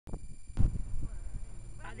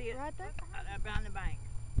it is. Right there? Behind the bank.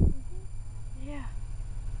 Yeah.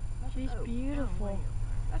 That's She's Doe. beautiful.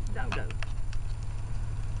 That's Dodo.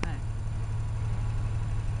 Hey.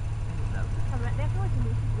 That's Dodo. Come right there towards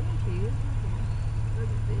me. There she is. Look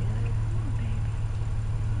at this. Come on, baby.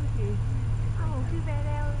 Look at you. Oh, too bad I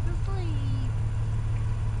was asleep.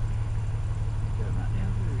 Go right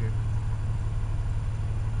down through here.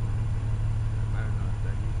 Better not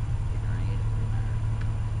start getting her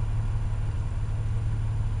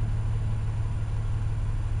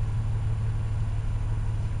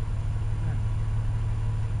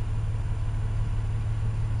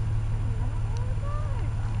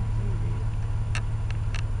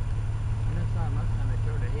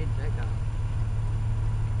head up in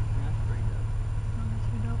there. As long as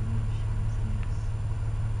we don't know she was this.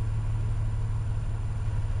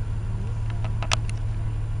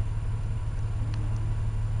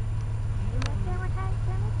 Right there, we're tight,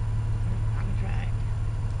 Jenny.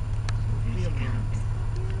 Here she comes.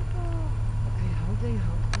 Beautiful. Here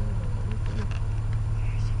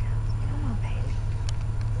she comes. Come on, baby.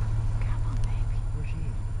 Come on, baby.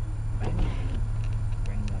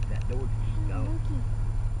 Looky.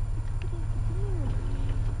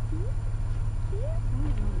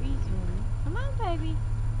 Come on, baby.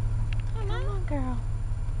 Come Come on. on, girl.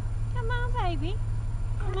 Come on, baby.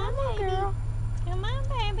 Come on, baby. girl. Come on,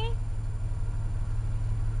 baby.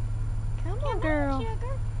 Come Come on, girl. on,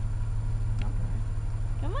 sugar.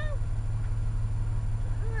 Come on.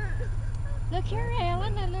 Look here,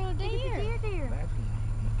 Ellen, a little Look at deer. the deer.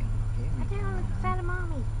 Right there on the side of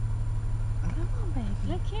mommy. Come on,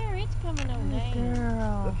 baby. Look here, it's coming on Good down.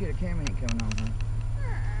 girl. Look here, the camera ain't coming on,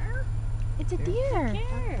 huh? It's a Here. deer.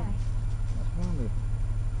 Here. That's one of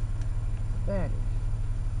the baddies.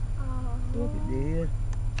 Oh. Look at this.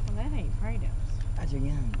 Well, that ain't Kratos. That's a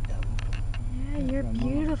young double. Yeah, That's you're my mom.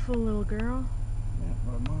 beautiful, little girl. That's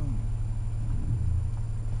my mom.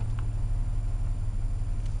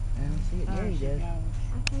 I don't see it. There he she does. goes.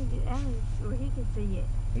 I think it Alex, where he can see it.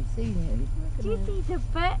 He's seeing it. He's Do you looking at it.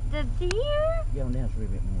 see the deer? Get on down just a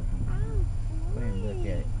little bit more, huh? Oh, Go ahead and look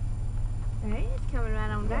at it. There it is, coming right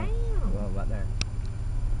on down. Well, right there.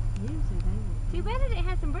 Usually they Too bad it didn't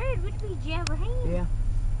have some bird. Which would you ever hand? Yeah.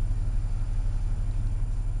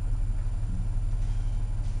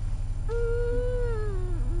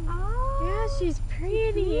 Oh. Yeah, she's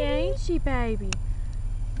pretty, ain't she, baby?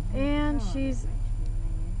 And she's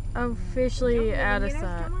officially out of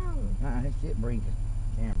sight. That's it, brinking.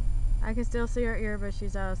 I can still see her ear, but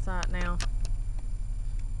she's out of sight now.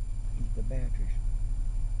 The batteries.